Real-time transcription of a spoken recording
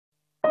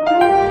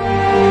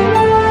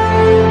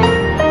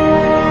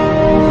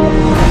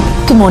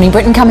Morning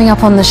Britain. Coming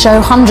up on the show,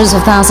 hundreds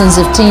of thousands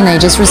of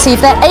teenagers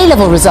received their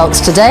A-level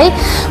results today,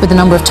 with the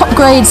number of top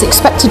grades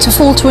expected to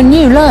fall to a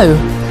new low.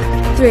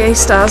 3 A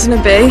stars and a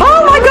B.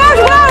 Oh my God,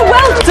 wow,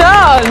 well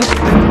done!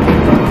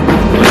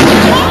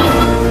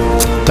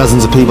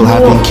 Dozens of people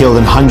have been killed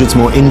and hundreds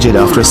more injured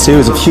after a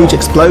series of huge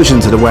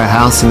explosions at a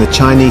warehouse in the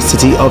Chinese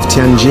city of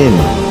Tianjin.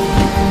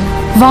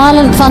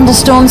 Violent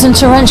thunderstorms and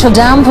torrential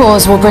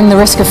downpours will bring the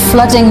risk of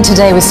flooding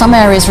today, with some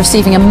areas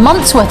receiving a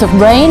month's worth of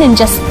rain in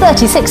just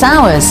 36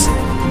 hours.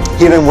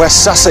 Here in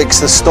West Sussex,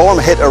 the storm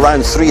hit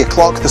around 3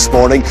 o'clock this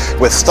morning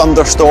with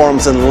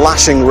thunderstorms and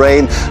lashing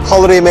rain.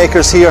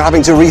 Holidaymakers here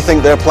having to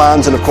rethink their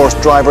plans, and of course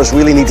drivers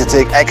really need to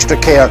take extra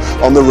care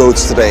on the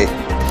roads today.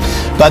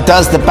 But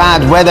does the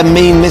bad weather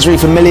mean misery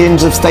for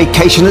millions of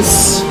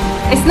staycationers?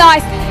 It's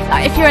nice,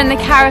 like if you're in the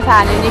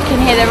caravan and you can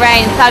hear the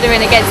rain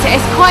thuddering against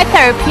it. It's quite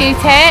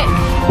therapeutic.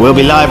 We'll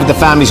be live with the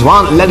families who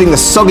aren't letting the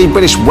soggy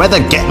British weather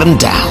get them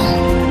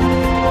down.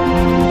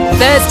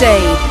 Thursday,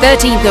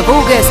 13th of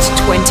August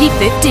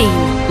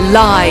 2015,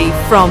 live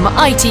from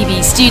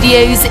ITV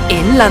Studios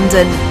in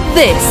London.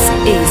 This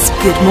is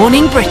Good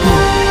Morning Britain.